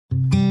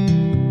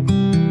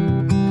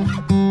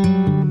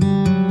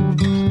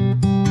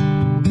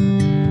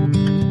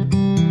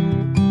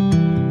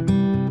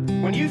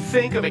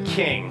think of a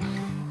king,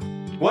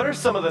 what are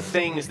some of the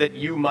things that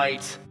you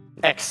might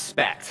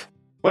expect?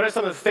 What are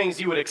some of the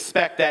things you would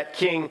expect that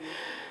king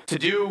to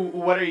do?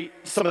 What are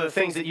some of the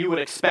things that you would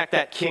expect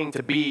that king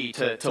to be,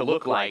 to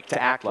look like,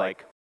 to act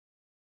like?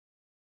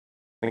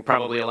 I think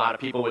probably a lot of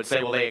people would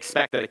say, well, they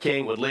expect that a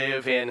king would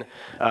live in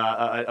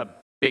a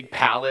big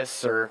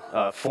palace or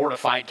a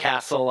fortified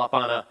castle up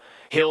on a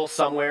hill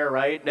somewhere,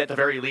 right? At the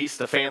very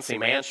least, a fancy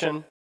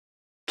mansion.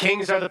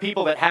 Kings are the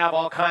people that have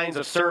all kinds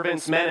of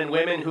servants, men and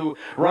women, who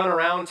run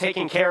around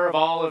taking care of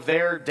all of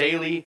their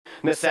daily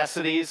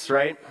necessities,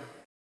 right?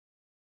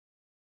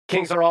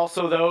 Kings are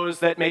also those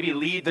that maybe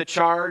lead the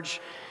charge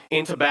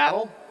into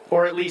battle,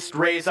 or at least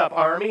raise up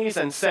armies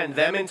and send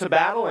them into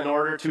battle in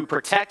order to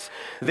protect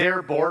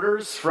their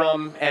borders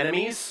from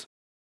enemies,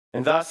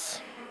 and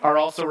thus are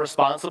also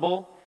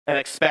responsible and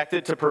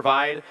expected to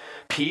provide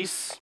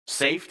peace,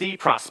 safety,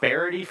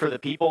 prosperity for the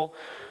people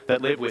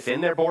that live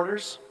within their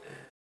borders.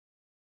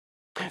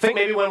 I think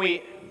maybe when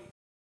we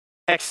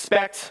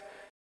expect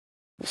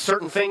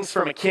certain things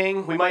from a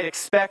king, we might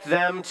expect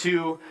them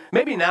to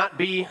maybe not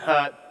be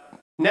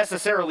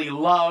necessarily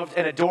loved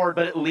and adored,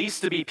 but at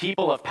least to be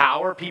people of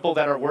power, people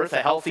that are worth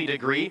a healthy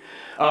degree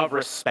of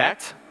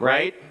respect,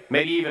 right?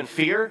 Maybe even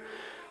fear.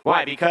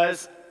 Why?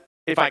 Because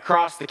if I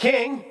cross the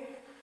king,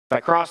 if I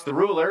cross the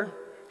ruler,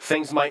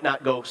 things might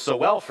not go so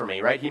well for me,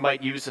 right? He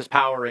might use his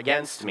power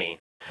against me.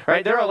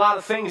 Right? There are a lot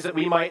of things that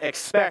we might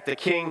expect a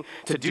king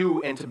to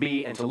do and to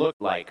be and to look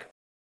like.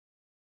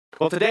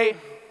 Well, today,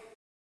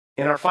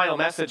 in our final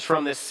message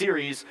from this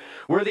series,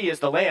 Worthy is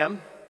the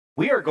Lamb,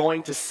 we are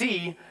going to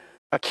see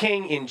a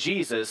king in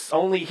Jesus,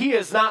 only he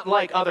is not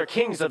like other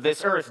kings of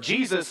this earth.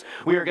 Jesus,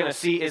 we are going to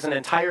see, is an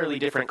entirely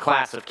different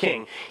class of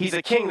king. He's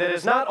a king that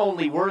is not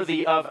only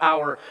worthy of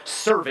our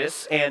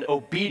service and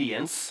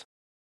obedience,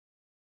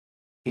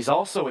 he's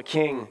also a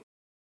king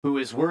who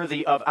is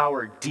worthy of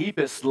our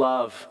deepest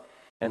love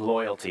and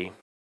loyalty.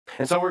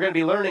 And so we're going to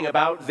be learning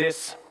about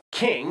this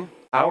king,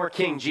 our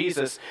King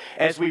Jesus,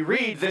 as we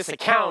read this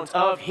account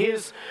of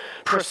his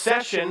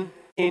procession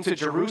into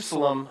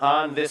Jerusalem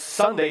on this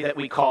Sunday that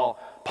we call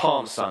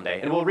Palm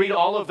Sunday. And we'll read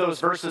all of those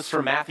verses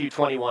from Matthew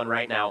 21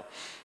 right now.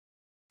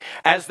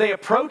 As they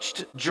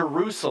approached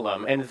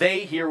Jerusalem, and they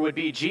here would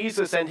be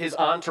Jesus and his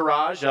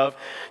entourage of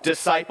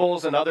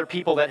disciples and other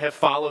people that have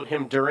followed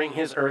him during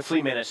his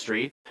earthly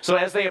ministry. So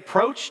as they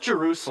approached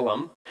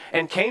Jerusalem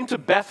and came to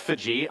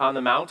Bethphage on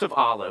the Mount of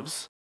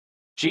Olives,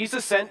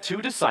 Jesus sent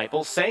 2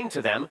 disciples, saying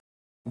to them,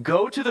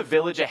 "Go to the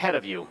village ahead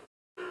of you,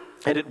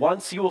 and at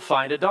once you will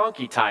find a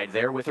donkey tied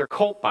there with her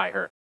colt by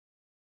her.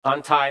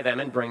 Untie them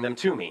and bring them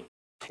to me.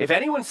 If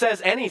anyone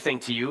says anything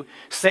to you,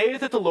 say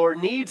that the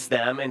Lord needs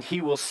them, and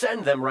he will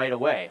send them right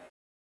away."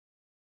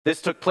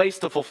 This took place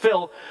to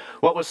fulfill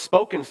what was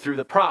spoken through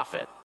the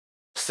prophet.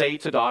 "Say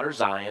to daughter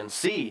Zion,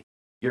 see,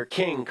 your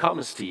king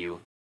comes to you,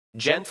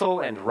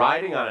 gentle and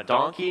riding on a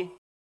donkey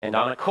and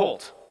on a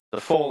colt, the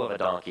foal of a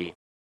donkey."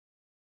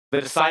 The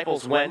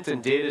disciples went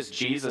and did as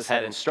Jesus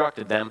had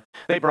instructed them.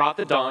 They brought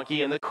the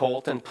donkey and the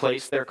colt and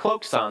placed their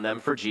cloaks on them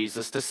for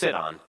Jesus to sit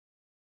on.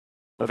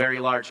 A very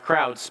large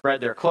crowd spread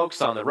their cloaks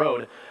on the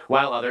road,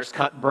 while others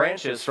cut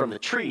branches from the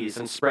trees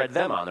and spread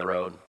them on the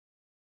road.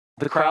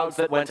 The crowds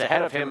that went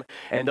ahead of him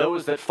and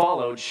those that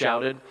followed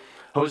shouted,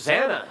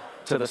 "Hosanna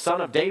to the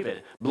Son of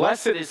David!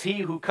 Blessed is he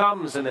who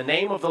comes in the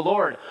name of the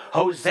Lord!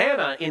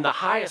 Hosanna in the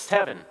highest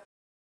heaven!"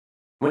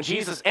 When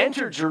Jesus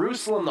entered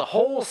Jerusalem, the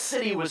whole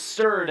city was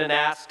stirred and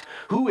asked,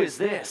 "Who is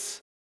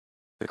this?"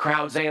 The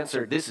crowds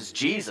answered, "This is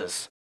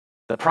Jesus,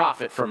 the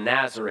prophet from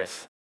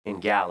Nazareth in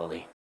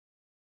Galilee."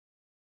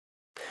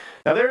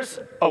 Now there's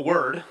a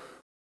word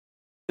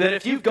that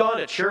if you've gone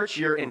to church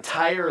your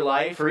entire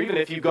life, or even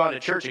if you've gone to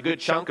church a good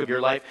chunk of your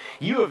life,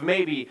 you have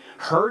maybe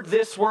heard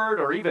this word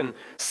or even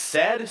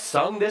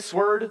sung this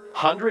word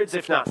hundreds,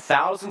 if not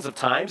thousands of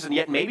times, and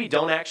yet maybe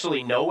don't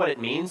actually know what it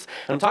means.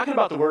 And I'm talking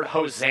about the word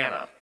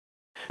Hosanna.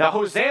 Now,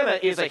 Hosanna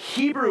is a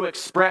Hebrew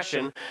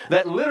expression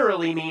that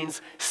literally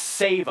means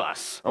save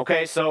us,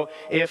 okay? So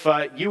if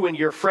you and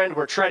your friend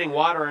were treading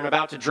water and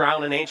about to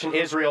drown in ancient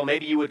Israel,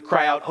 maybe you would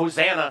cry out,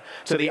 "Hosanna,"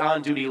 to the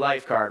on-duty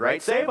lifeguard,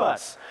 right? Save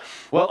us.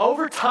 Well,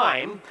 over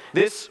time,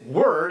 this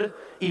word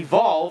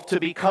evolved to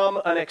become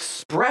an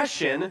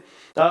expression,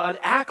 an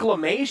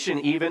acclamation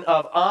even,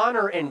 of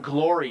honor and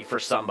glory for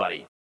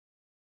somebody.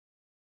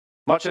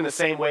 Much in the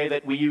same way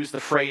that we use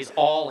the phrase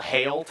 "all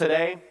hail"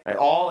 today, right?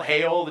 All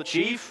hail the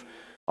chief.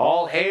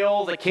 All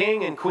hail the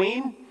king and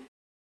queen.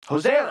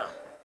 Hosanna.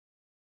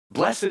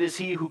 Blessed is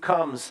he who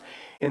comes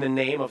in the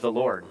name of the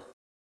Lord.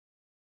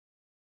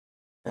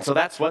 And so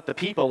that's what the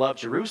people of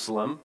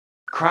Jerusalem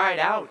cried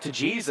out to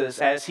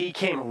Jesus as he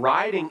came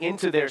riding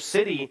into their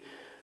city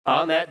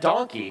on that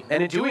donkey.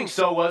 And in doing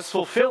so was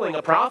fulfilling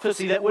a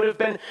prophecy that would have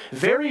been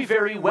very,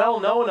 very well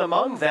known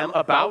among them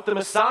about the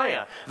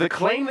Messiah. The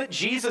claim that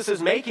Jesus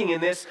is making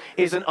in this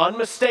is an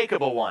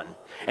unmistakable one,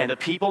 and the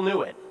people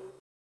knew it.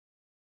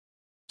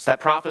 It's that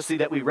prophecy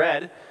that we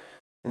read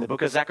in the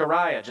book of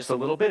Zechariah just a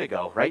little bit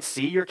ago, right?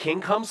 "See, your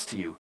king comes to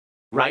you,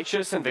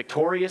 righteous and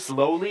victorious,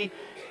 lowly,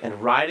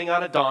 and riding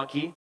on a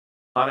donkey,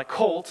 on a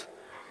colt,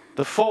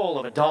 the foal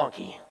of a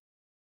donkey.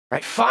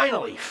 Right?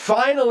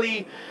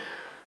 Finally,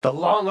 the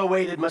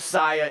long-awaited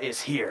Messiah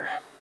is here.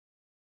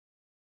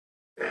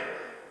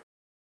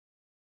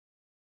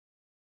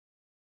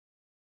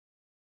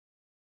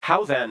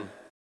 How then,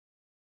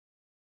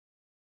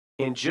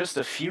 in just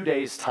a few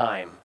days'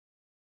 time,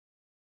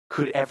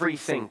 could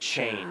everything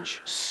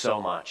change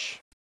so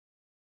much?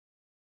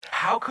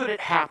 How could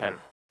it happen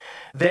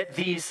that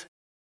these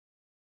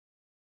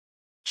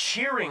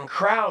cheering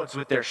crowds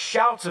with their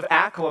shouts of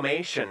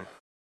acclamation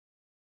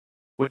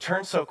would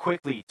turn so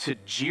quickly to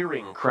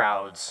jeering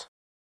crowds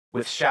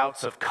with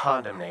shouts of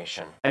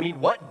condemnation? I mean,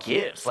 what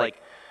gives?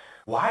 Like,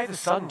 why the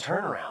sudden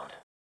turnaround?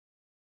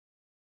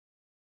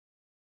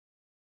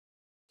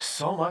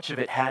 So much of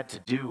it had to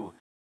do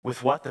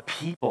with what the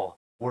people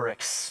were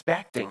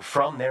expecting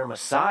from their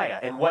Messiah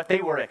and what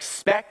they were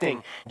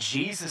expecting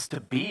Jesus to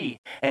be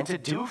and to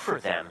do for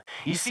them.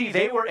 You see,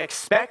 they were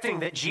expecting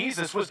that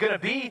Jesus was going to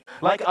be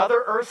like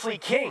other earthly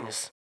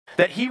kings,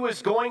 that he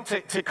was going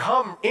to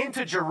come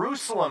into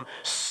Jerusalem,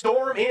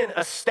 storm in,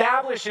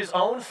 establish his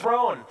own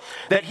throne,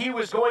 that he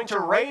was going to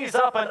raise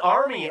up an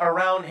army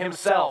around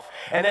himself,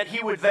 and that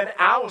he would then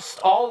oust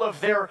all of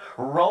their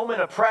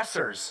Roman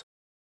oppressors.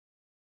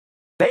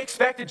 They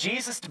expected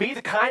Jesus to be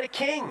the kind of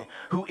king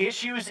who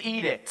issues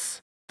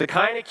edicts, the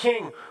kind of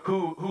king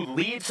who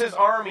leads his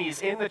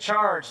armies in the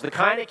charge, the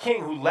kind of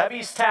king who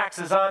levies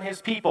taxes on his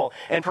people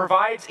and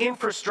provides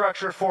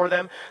infrastructure for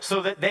them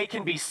so that they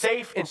can be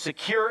safe and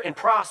secure and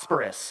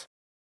prosperous.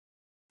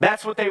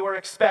 That's what they were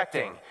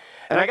expecting.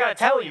 And I got to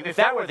tell you, if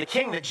that were the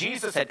king that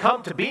Jesus had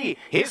come to be,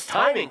 his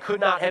timing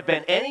could not have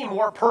been any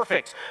more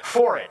perfect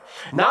for it.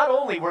 Not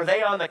only were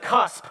they on the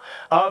cusp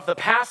of the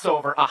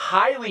Passover, a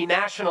highly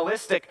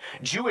nationalistic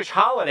Jewish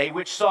holiday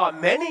which saw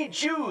many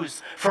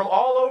Jews from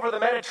all over the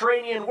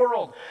Mediterranean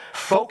world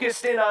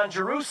focused in on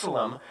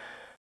Jerusalem,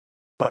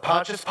 but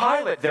Pontius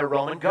Pilate, their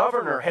Roman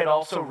governor, had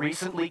also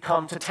recently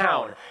come to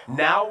town.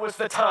 Now was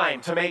the time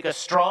to make a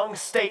strong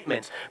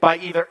statement by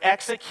either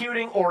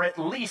executing or at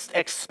least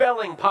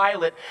expelling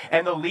Pilate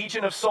and the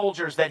legion of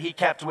soldiers that he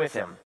kept with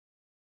him.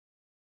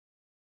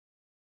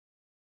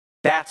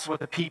 That's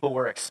what the people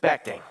were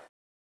expecting.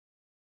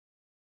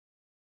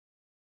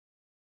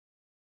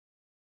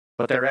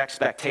 But their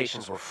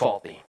expectations were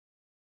faulty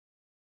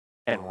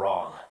and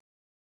wrong.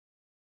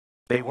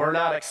 They were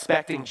not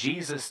expecting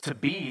Jesus to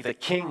be the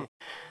king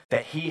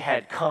that he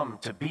had come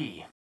to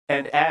be.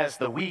 And as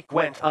the week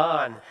went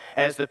on,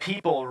 as the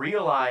people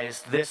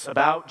realized this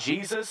about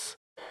Jesus,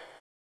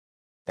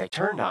 they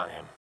turned on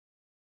him.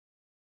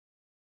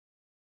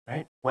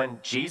 Right? When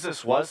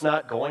Jesus was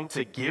not going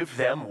to give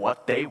them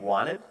what they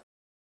wanted,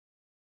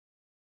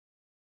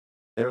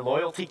 their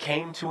loyalty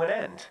came to an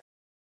end.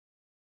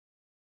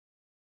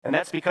 And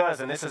that's because,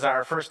 and this is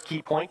our first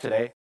key point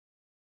today,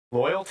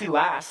 loyalty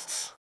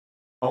lasts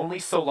only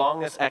so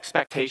long as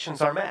expectations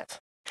are met.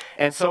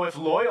 And so if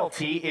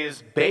loyalty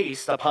is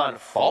based upon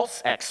false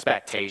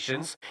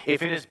expectations,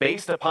 if it is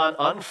based upon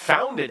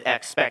unfounded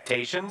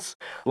expectations,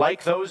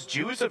 like those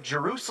Jews of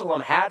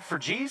Jerusalem had for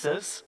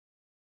Jesus,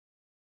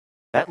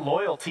 that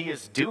loyalty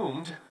is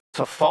doomed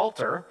to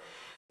falter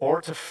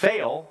or to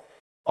fail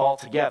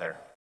altogether.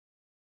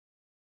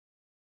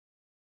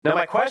 Now,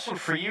 my question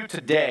for you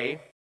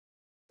today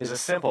is a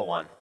simple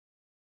one.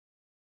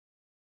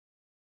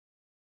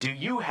 Do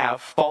you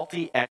have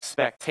faulty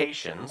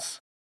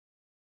expectations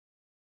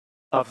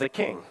of the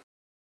king?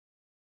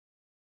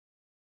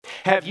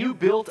 Have you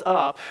built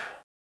up,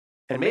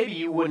 and maybe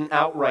you wouldn't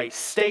outright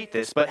state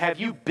this, but have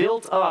you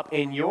built up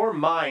in your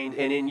mind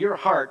and in your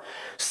heart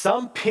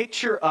some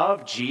picture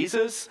of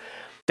Jesus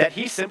that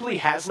he simply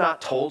has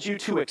not told you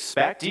to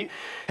expect?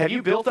 Have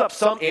you built up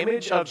some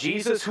image of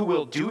Jesus who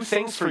will do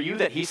things for you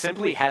that he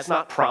simply has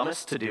not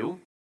promised to do?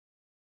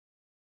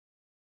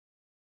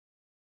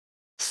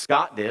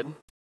 Scott did.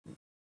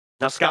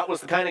 Now, Scott was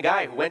the kind of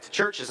guy who went to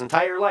church his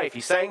entire life. He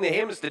sang the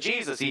hymns to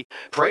Jesus. He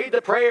prayed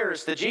the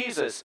prayers to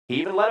Jesus.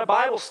 He even led a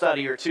Bible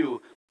study or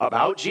two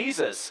about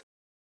Jesus.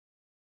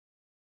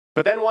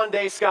 But then one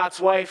day,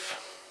 Scott's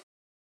wife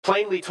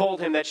plainly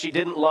told him that she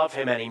didn't love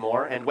him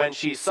anymore. And when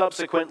she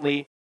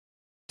subsequently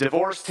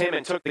divorced him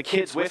and took the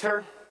kids with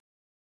her,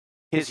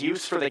 his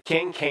use for the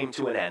king came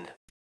to an end.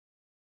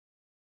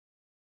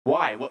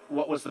 Why?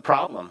 What was the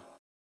problem?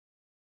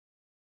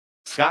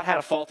 Scott had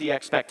a faulty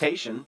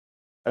expectation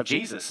of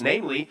Jesus,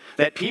 namely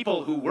that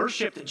people who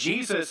worshiped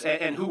Jesus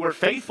and who were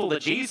faithful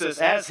to Jesus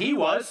as he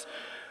was,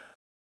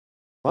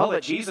 well,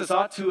 that Jesus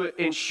ought to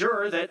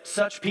ensure that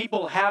such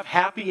people have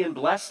happy and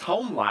blessed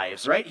home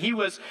lives, right? He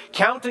was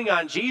counting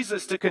on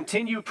Jesus to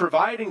continue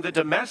providing the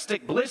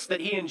domestic bliss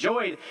that he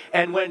enjoyed,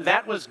 and when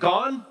that was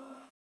gone,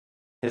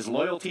 his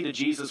loyalty to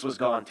Jesus was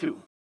gone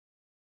too.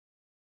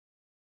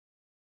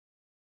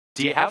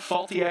 Do you have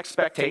faulty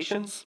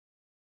expectations?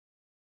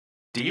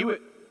 Do you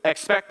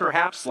expect,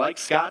 perhaps like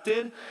Scott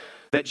did,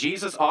 that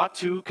Jesus ought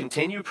to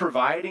continue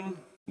providing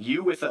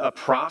you with a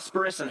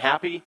prosperous and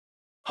happy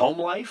home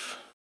life?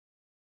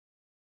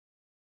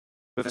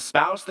 With a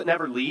spouse that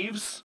never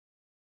leaves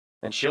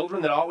and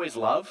children that always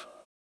love?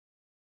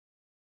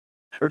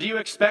 Or do you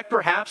expect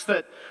perhaps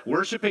that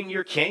worshiping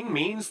your king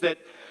means that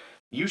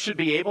you should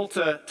be able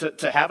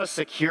to have a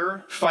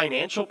secure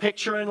financial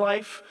picture in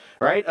life,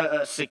 right?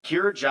 A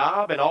secure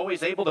job and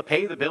always able to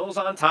pay the bills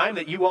on time,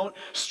 that you won't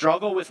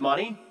struggle with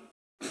money?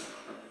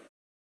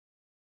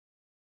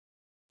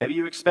 Maybe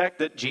you expect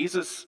that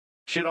Jesus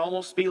should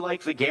almost be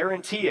like the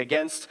guarantee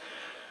against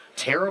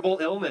terrible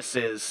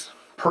illnesses,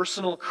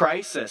 personal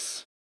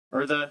crisis,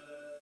 or the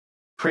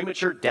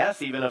premature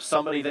death even of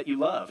somebody that you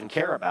love and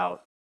care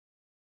about.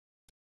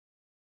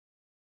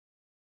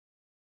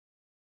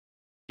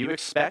 Do you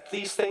expect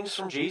these things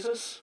from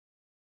Jesus?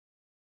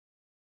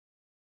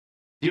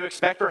 Do you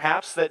expect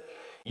perhaps that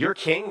your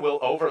king will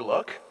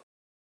overlook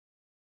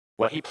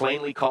what he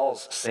plainly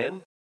calls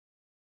sin?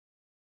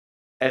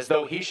 As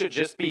though he should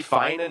just be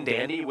fine and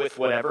dandy with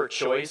whatever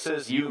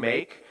choices you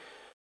make,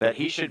 that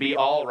he should be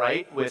all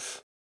right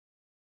with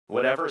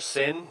whatever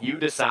sin you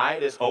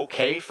decide is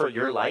okay for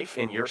your life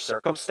in your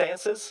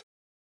circumstances?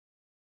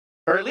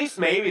 Or at least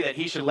maybe that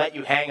he should let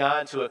you hang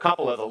on to a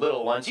couple of the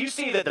little ones. You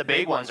see that the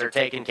big ones are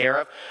taken care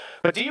of,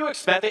 but do you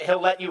expect that he'll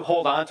let you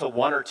hold on to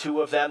one or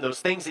two of them, those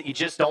things that you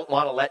just don't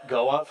want to let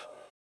go of?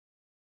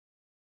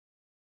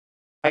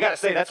 I gotta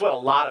say, that's what a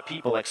lot of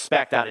people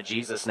expect out of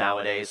Jesus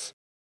nowadays.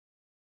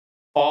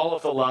 All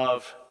of the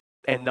love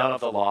and none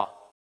of the law.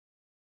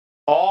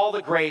 All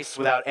the grace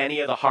without any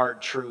of the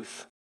hard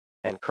truth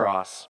and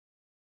cross.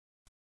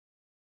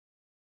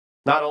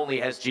 Not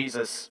only has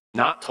Jesus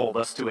not told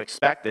us to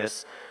expect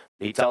this,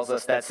 he tells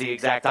us that's the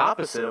exact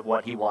opposite of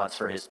what he wants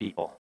for his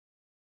people.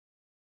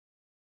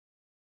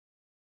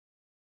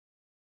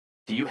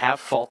 Do you have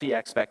faulty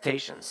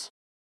expectations?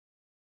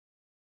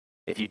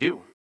 If you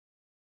do,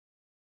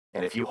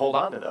 and if you hold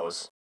on to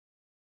those,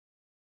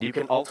 you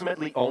can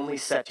ultimately only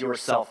set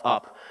yourself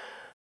up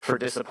for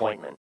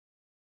disappointment.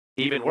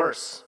 Even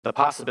worse, the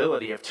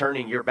possibility of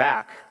turning your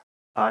back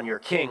on your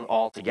king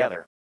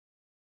altogether.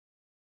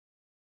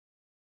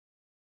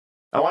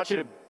 I want you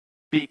to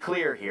be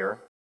clear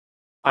here.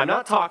 I'm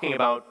not talking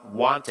about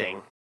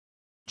wanting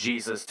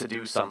Jesus to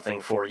do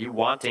something for you,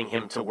 wanting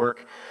him to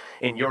work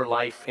in your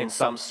life in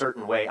some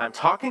certain way. I'm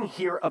talking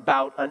here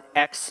about an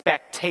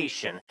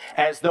expectation,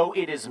 as though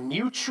it is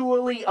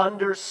mutually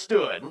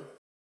understood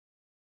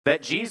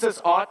that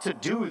Jesus ought to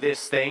do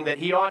this thing, that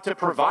he ought to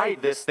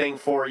provide this thing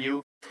for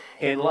you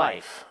in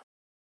life.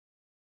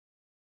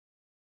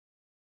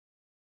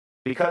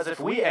 Because if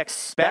we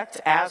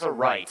expect as a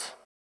right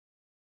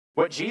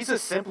what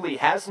Jesus simply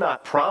has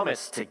not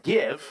promised to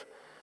give,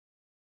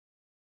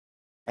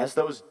 as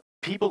those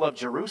people of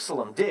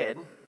Jerusalem did,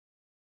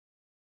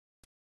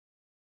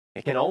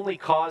 it can only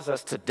cause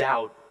us to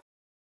doubt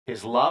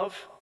his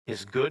love,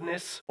 his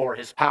goodness, or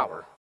his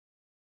power.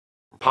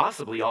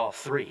 Possibly all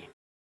three.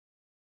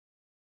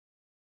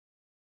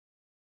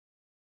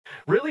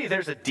 Really,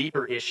 there's a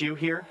deeper issue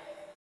here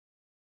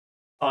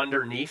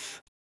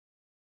underneath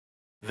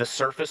the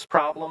surface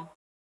problem.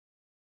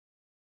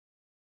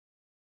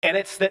 And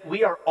it's that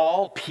we are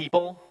all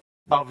people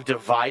of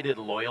divided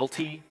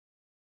loyalty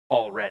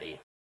already.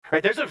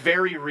 Right? There's a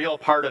very real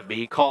part of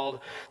me called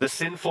the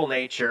sinful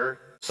nature.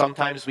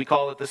 Sometimes we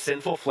call it the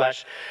sinful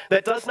flesh,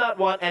 that does not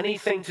want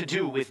anything to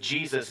do with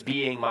Jesus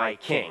being my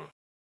king.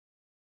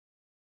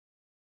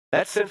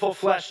 That sinful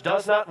flesh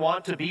does not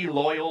want to be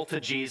loyal to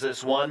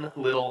Jesus one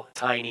little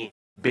tiny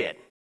bit.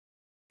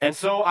 And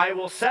so I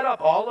will set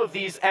up all of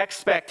these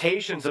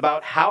expectations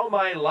about how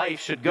my life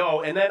should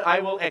go, and then I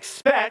will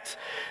expect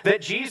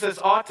that Jesus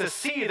ought to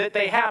see that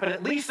they happen,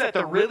 at least that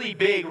the really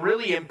big,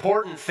 really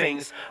important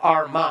things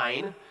are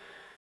mine.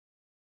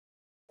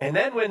 And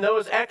then when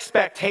those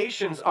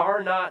expectations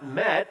are not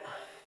met,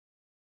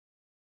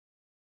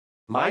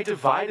 my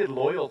divided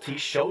loyalty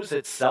shows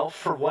itself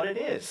for what it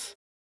is.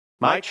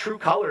 My true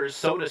colors,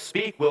 so to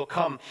speak, will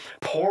come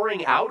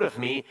pouring out of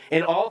me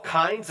in all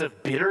kinds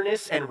of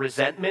bitterness and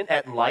resentment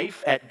at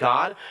life, at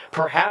God,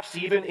 perhaps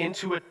even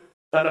into an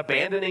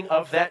abandoning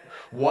of that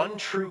one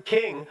true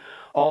king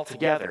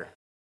altogether.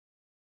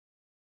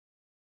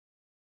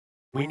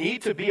 We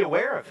need to be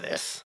aware of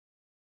this,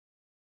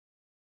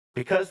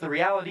 because the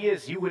reality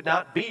is you would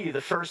not be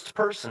the first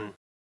person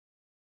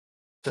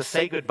to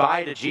say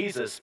goodbye to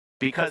Jesus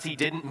because he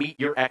didn't meet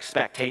your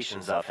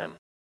expectations of him.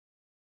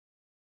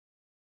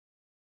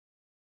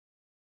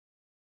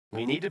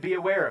 We need to be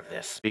aware of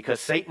this because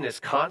Satan is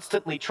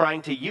constantly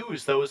trying to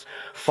use those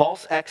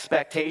false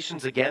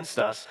expectations against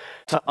us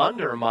to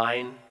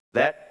undermine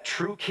that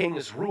true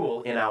king's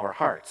rule in our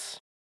hearts.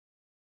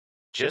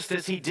 Just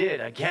as he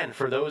did, again,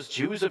 for those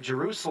Jews of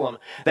Jerusalem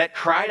that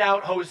cried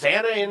out,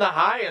 "Hosanna in the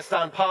highest"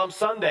 on Palm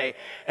Sunday,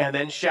 and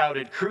then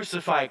shouted,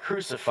 "Crucify,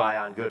 crucify"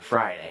 on Good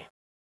Friday.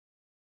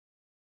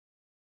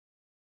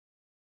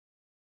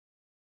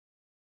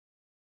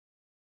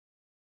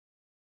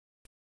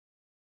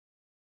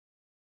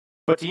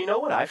 But do you know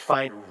what I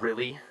find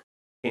really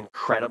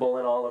incredible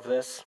in all of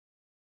this?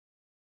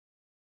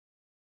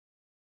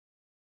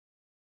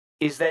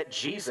 Is that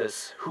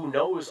Jesus, who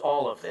knows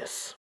all of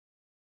this,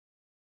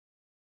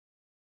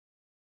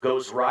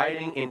 goes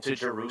riding into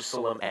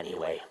Jerusalem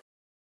anyway.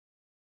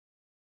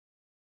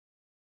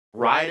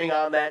 riding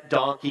on that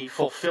donkey,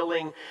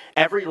 fulfilling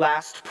every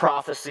last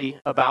prophecy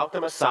about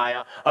the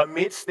Messiah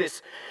amidst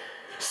this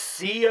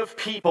sea of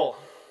people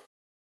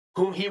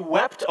whom he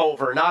wept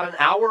over not an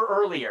hour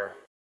earlier,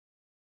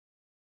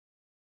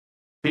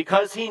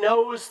 because he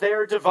knows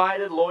their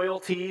divided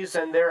loyalties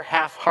and their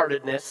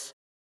half-heartedness,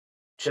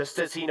 just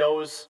as he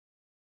knows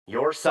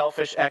your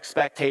selfish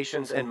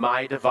expectations and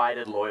my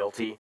divided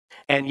loyalty.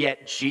 And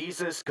yet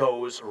Jesus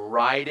goes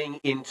riding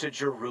into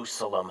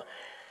Jerusalem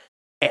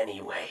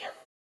anyway.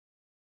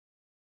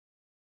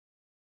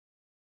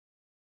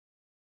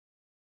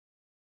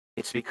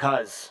 It's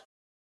because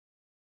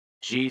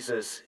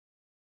Jesus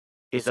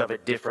is of a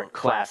different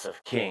class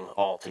of king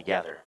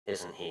altogether,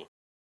 isn't he?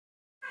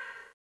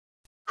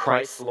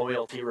 Christ's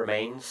loyalty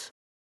remains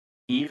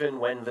even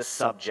when the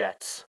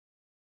subjects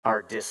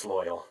are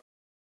disloyal.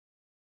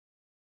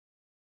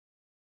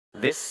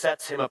 This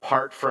sets him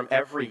apart from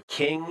every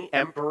king,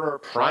 emperor,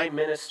 prime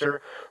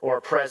minister,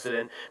 or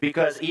president,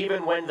 because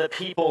even when the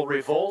people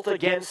revolt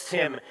against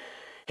him,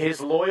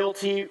 his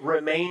loyalty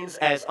remains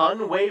as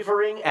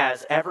unwavering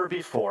as ever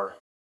before.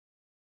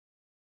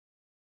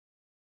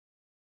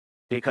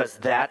 Because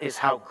that is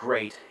how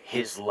great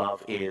his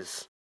love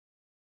is.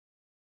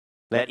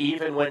 That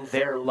even when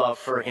their love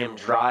for him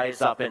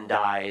dries up and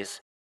dies,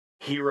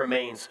 he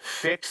remains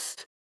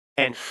fixed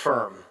and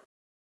firm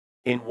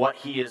in what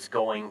he is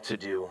going to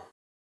do.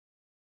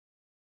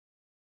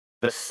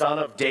 The Son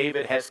of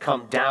David has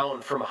come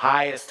down from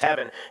highest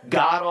heaven.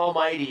 God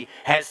Almighty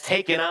has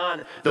taken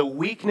on the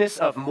weakness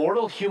of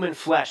mortal human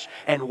flesh.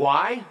 And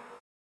why?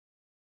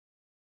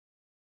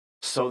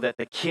 So that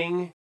the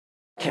king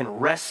can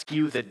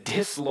rescue the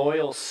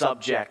disloyal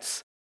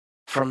subjects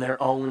from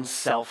their own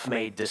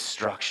self-made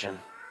destruction.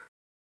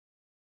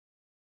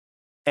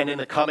 And in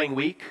the coming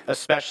week,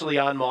 especially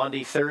on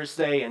Maundy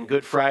Thursday and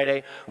Good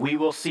Friday, we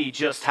will see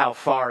just how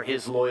far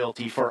his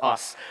loyalty for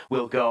us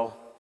will go.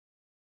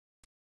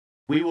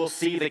 We will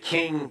see the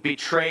king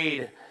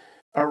betrayed,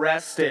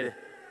 arrested,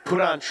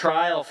 put on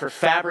trial for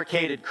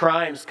fabricated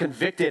crimes,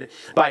 convicted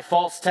by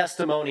false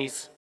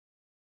testimonies.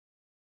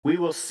 We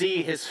will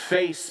see his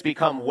face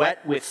become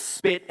wet with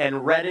spit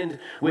and reddened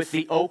with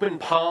the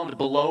open-palmed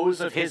blows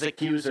of his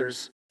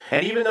accusers.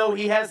 And even though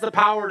he has the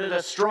power to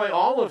destroy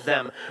all of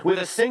them with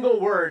a single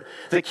word,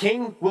 the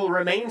king will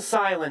remain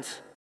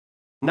silent,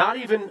 not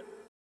even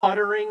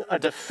uttering a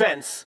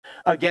defense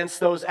against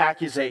those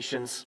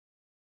accusations.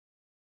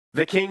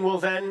 The king will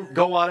then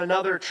go on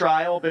another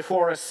trial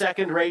before a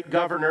second-rate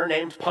governor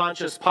named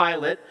Pontius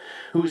Pilate,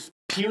 whose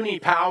puny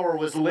power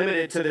was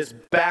limited to this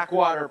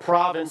backwater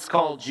province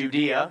called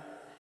Judea.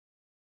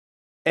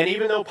 And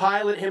even though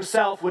Pilate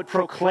himself would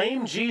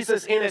proclaim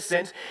Jesus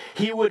innocent,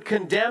 he would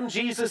condemn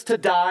Jesus to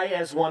die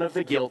as one of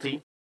the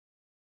guilty.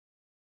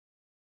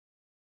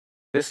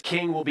 This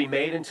king will be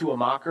made into a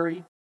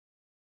mockery,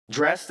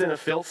 dressed in a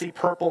filthy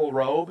purple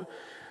robe.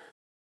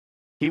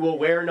 He will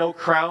wear no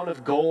crown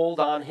of gold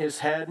on his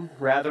head.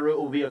 Rather, it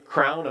will be a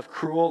crown of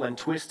cruel and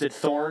twisted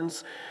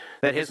thorns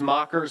that his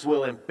mockers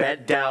will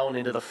embed down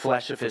into the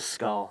flesh of his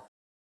skull.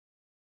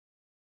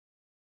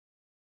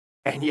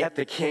 And yet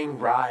the king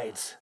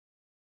rides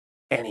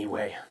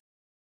anyway.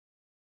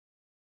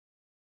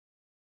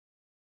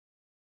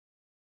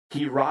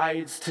 He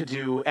rides to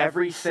do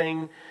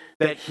everything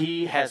that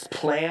he has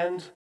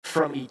planned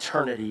from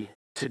eternity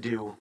to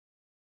do.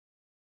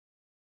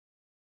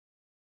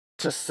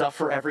 To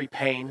suffer every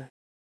pain,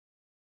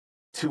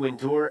 to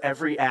endure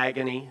every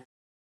agony,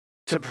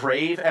 to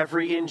brave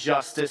every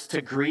injustice,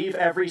 to grieve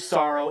every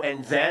sorrow,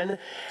 and then,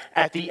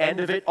 at the end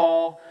of it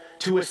all,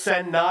 to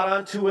ascend not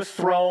onto a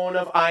throne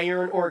of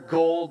iron or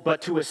gold,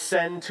 but to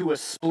ascend to a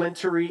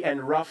splintery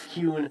and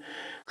rough-hewn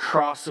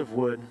cross of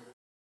wood,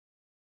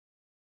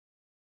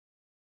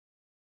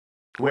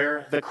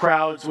 where the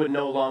crowds would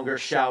no longer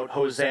shout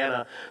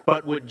Hosanna,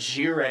 but would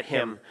jeer at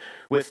him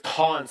with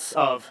taunts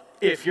of,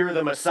 if you're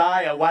the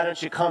Messiah, why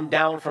don't you come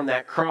down from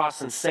that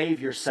cross and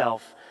save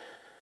yourself?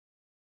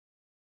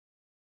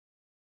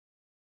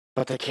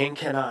 But the king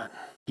cannot.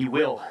 He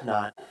will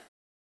not.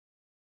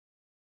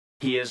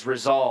 He is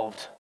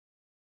resolved.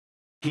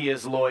 He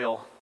is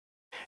loyal.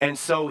 And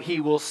so he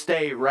will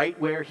stay right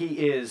where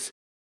he is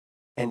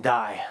and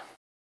die.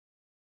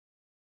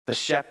 The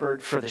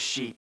shepherd for the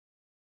sheep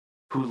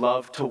who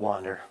love to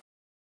wander.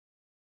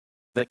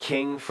 The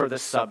king for the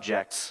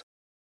subjects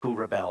who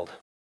rebelled.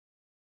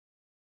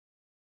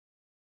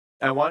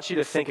 I want you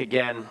to think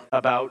again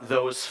about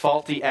those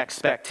faulty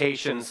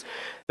expectations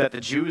that the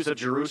Jews of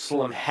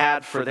Jerusalem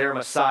had for their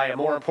Messiah.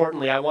 More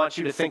importantly, I want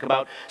you to think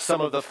about some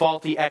of the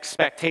faulty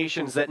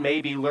expectations that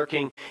may be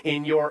lurking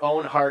in your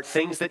own heart,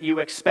 things that you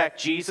expect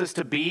Jesus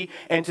to be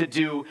and to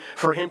do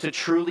for him to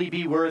truly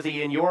be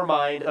worthy in your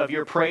mind of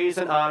your praise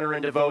and honor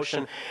and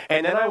devotion.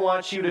 And then I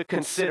want you to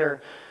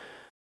consider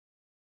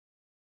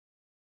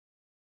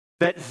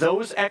that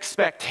those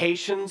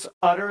expectations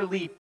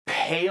utterly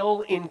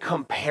pale in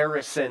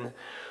comparison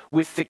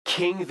with the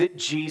king that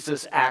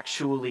Jesus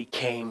actually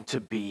came to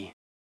be.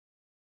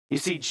 You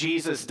see,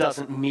 Jesus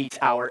doesn't meet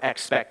our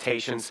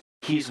expectations.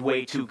 He's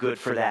way too good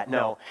for that.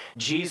 No,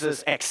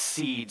 Jesus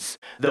exceeds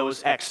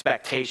those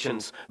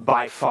expectations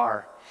by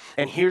far.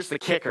 And here's the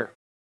kicker.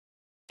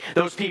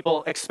 Those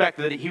people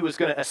expected that he was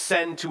going to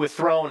ascend to a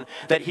throne,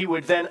 that he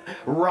would then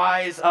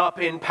rise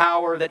up in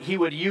power, that he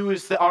would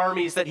use the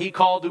armies that he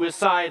called to his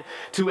side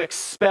to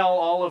expel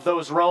all of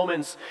those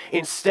Romans.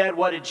 Instead,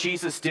 what did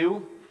Jesus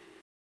do?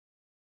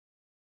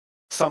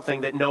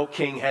 Something that no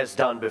king has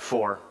done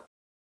before,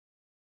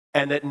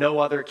 and that no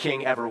other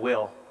king ever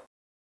will.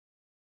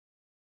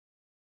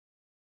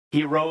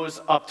 He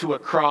rose up to a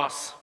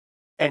cross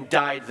and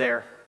died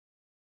there.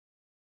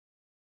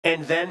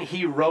 And then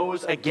he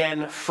rose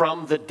again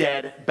from the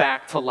dead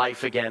back to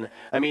life again.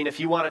 I mean, if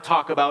you want to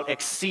talk about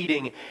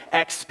exceeding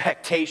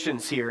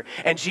expectations here.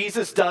 And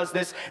Jesus does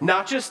this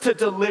not just to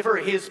deliver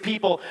his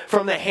people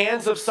from the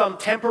hands of some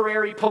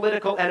temporary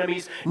political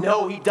enemies.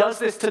 No, he does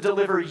this to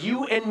deliver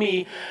you and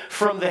me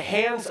from the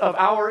hands of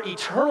our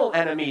eternal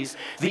enemies,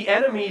 the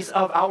enemies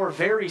of our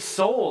very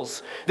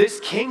souls.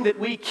 This king that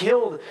we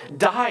killed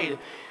died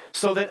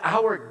so that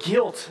our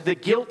guilt, the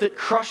guilt that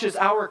crushes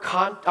our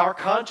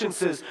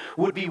consciences,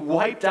 would be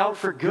wiped out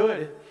for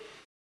good.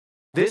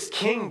 This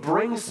king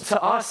brings to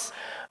us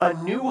a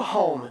new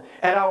home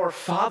at our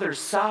Father's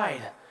side,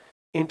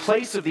 in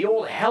place of the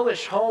old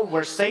hellish home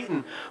where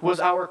Satan was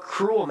our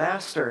cruel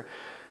master.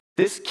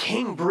 This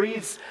king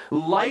breathes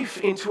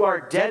life into our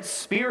dead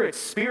spirits,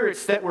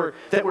 spirits that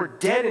were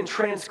dead in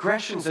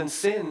transgressions and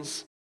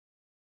sins.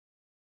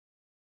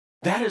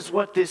 That is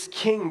what this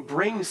king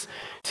brings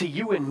to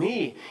you and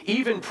me,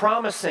 even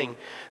promising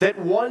that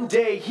one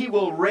day he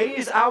will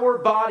raise our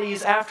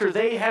bodies after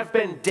they have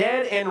been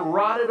dead and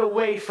rotted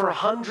away for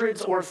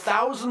hundreds or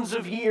thousands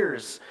of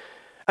years.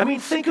 I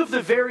mean, think of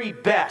the very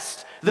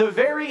best, the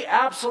very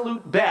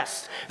absolute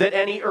best that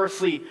any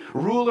earthly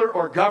ruler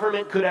or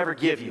government could ever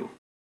give you.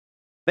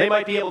 They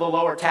might be able to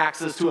lower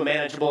taxes to a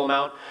manageable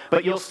amount,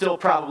 but you'll still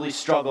probably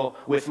struggle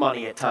with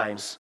money at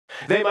times.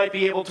 They might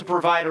be able to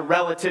provide a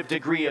relative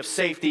degree of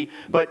safety,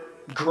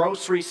 but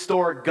grocery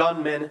store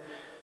gunmen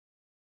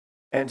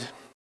and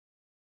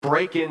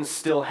break-ins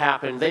still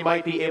happen. They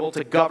might be able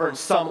to govern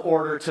some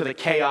order to the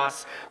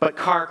chaos, but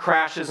car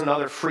crashes and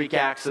other freak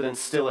accidents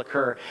still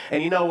occur.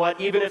 And you know what?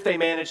 Even if they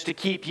manage to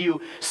keep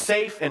you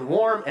safe and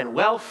warm and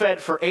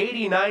well-fed for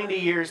 80, 90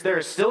 years, there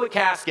is still a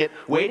casket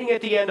waiting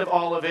at the end of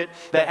all of it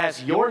that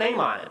has your name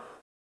on it.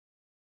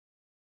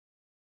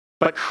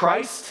 But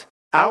Christ,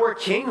 our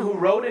King who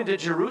rode into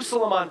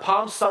Jerusalem on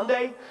Palm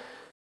Sunday,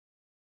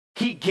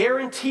 he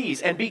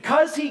guarantees, and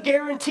because he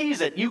guarantees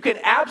it, you can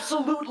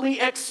absolutely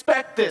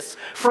expect this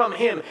from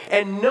him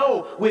and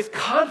know with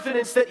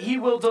confidence that he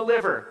will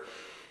deliver.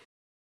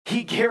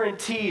 He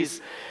guarantees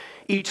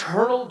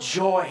eternal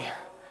joy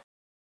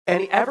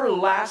and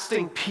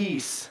everlasting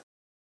peace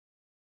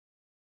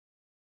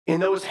in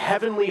those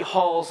heavenly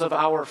halls of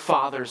our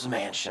Father's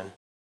mansion.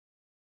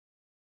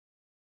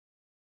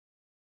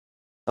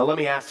 Now let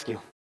me ask you,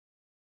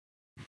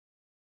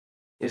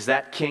 is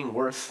that king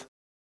worth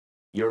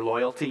your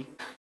loyalty?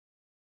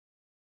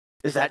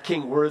 Is that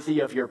king worthy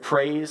of your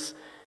praise,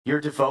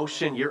 your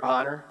devotion, your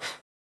honor?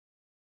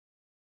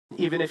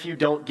 Even if you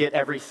don't get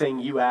everything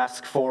you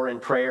ask for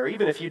in prayer,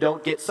 even if you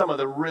don't get some of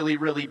the really,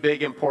 really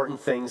big important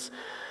things,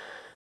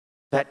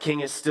 that king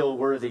is still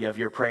worthy of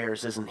your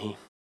prayers, isn't he?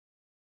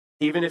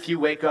 Even if you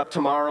wake up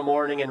tomorrow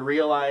morning and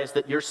realize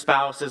that your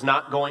spouse is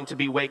not going to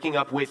be waking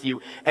up with you,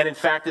 and in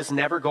fact is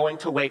never going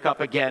to wake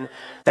up again,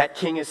 that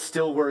king is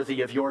still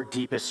worthy of your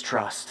deepest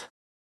trust.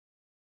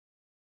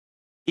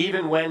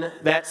 Even when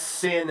that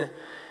sin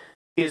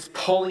is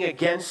pulling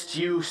against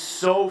you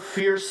so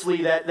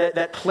fiercely,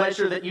 that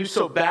pleasure that you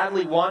so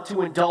badly want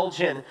to indulge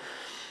in,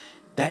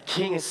 that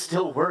king is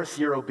still worth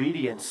your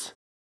obedience.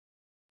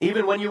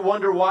 Even when you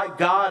wonder why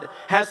God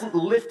hasn't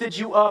lifted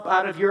you up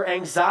out of your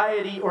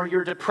anxiety or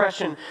your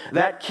depression,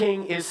 that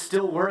king is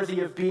still worthy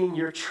of being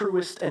your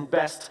truest and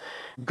best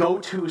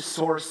go-to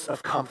source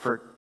of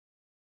comfort.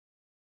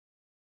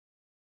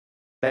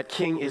 That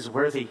king is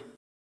worthy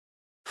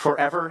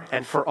forever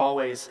and for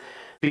always,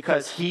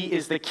 because he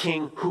is the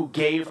king who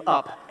gave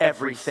up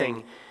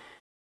everything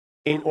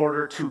in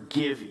order to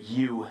give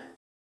you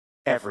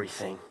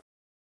everything.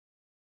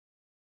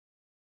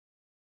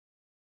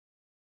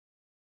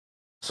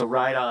 So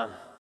ride on,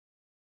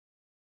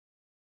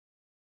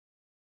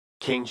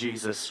 King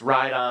Jesus.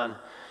 Ride on,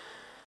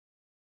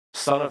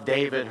 Son of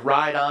David.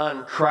 Ride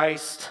on,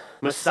 Christ,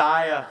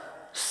 Messiah,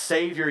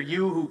 Savior,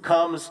 you who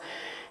comes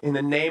in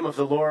the name of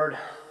the Lord.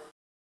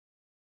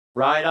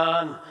 Ride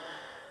on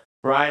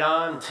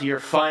to your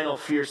final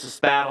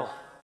fiercest battle.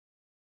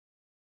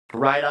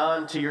 Ride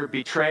on to your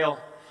betrayal.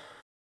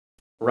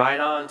 Ride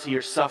on to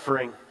your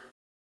suffering.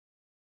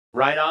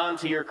 Ride on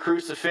to your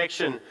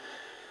crucifixion.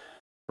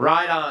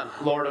 Ride on,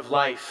 Lord of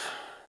life,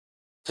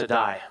 to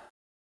die.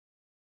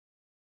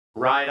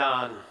 Ride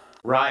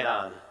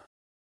on,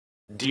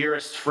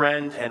 dearest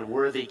friend and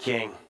worthy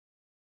King,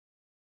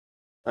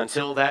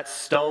 until that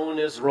stone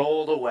is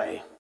rolled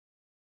away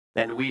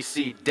and we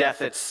see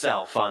death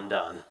itself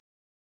undone.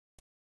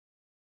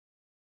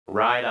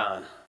 Ride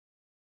on.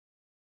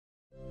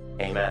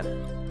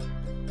 Amen.